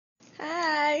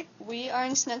Hi. We are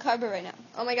in Snug Harbor right now.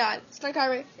 Oh my god, Snug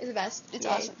Harbor is the best. It's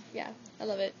Yay. awesome. Yeah, I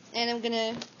love it. And I'm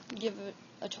gonna give it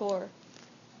a tour.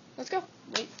 Let's go.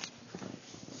 Wait.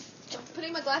 I'm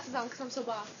putting my glasses on because I'm so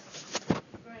boss.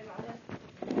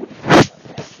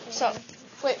 So,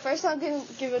 wait, first I'm gonna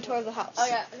give a tour of the house. Oh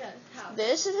yeah, okay. How?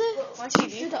 This is the Why can't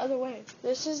you TV. do the other way?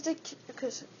 This is the,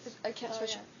 because I can't Oh,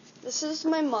 switch yeah. it. This is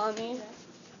my mommy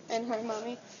Yeah. and her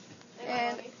mommy.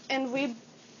 And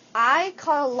I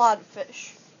caught a lot of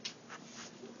fish.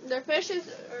 their fishes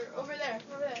are over there.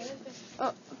 Over there.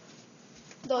 Oh,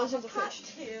 those are the Caught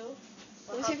fish. 2.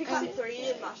 Let me see if you can see. 3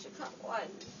 and Masha caught 1.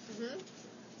 Mm-hmm.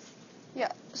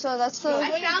 Yeah, so that's the.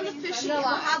 I found the fish in the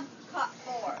lot. Caught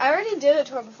 4. I already did a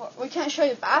tour before. We can't show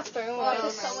you the bathroom. Oh,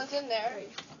 because someone's in there.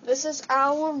 This is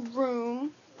our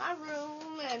room. My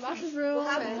room and Masha's room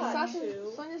have and caught Sasha's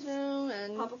 2. Sonia's room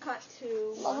and Papa caught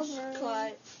 2. Mama's Masha room.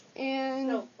 caught. And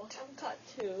No, Papa caught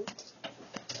 2.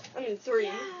 I mean 3.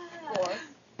 4.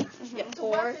 Yeah,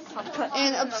 4. Papa caught.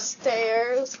 and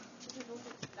upstairs.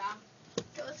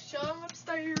 Okay, let's show them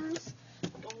upstairs.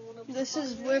 This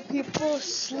is where people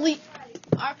sleep.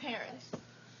 Our parents.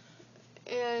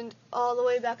 And all the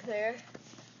way back there.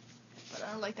 But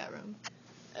I don't like that room.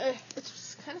 Eh,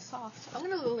 It's kind of soft. I'm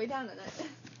gonna go lay down at night.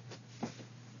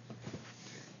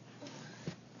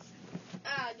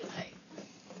 Good night.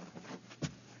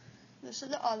 This is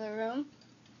the other room.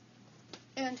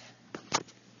 And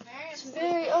it's It's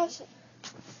very awesome.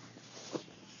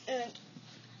 And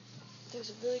there's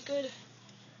a really good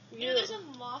view. Yeah, there's a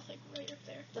moth like right up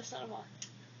there. That's not a moth.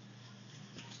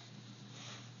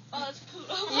 Oh, that's Pluto.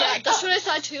 Oh Yeah, my that's God. what I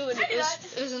thought too when I knew that.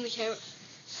 it was in the camera.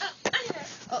 I knew that.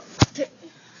 Oh, take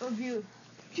a view.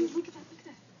 Dude, look at that, look at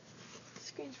that. The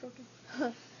screen's broken.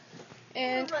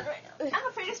 And I'm gonna run right now. I'm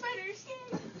afraid of spiders.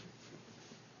 Yay.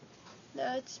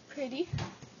 that's pretty.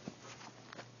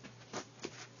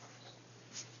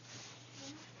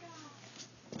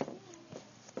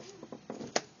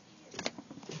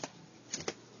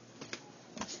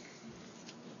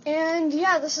 And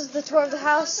yeah, this is the tour of the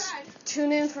house.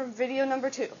 Tune in for video number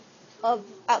 2 of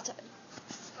outside.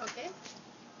 Okay.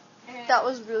 That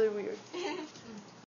was really weird.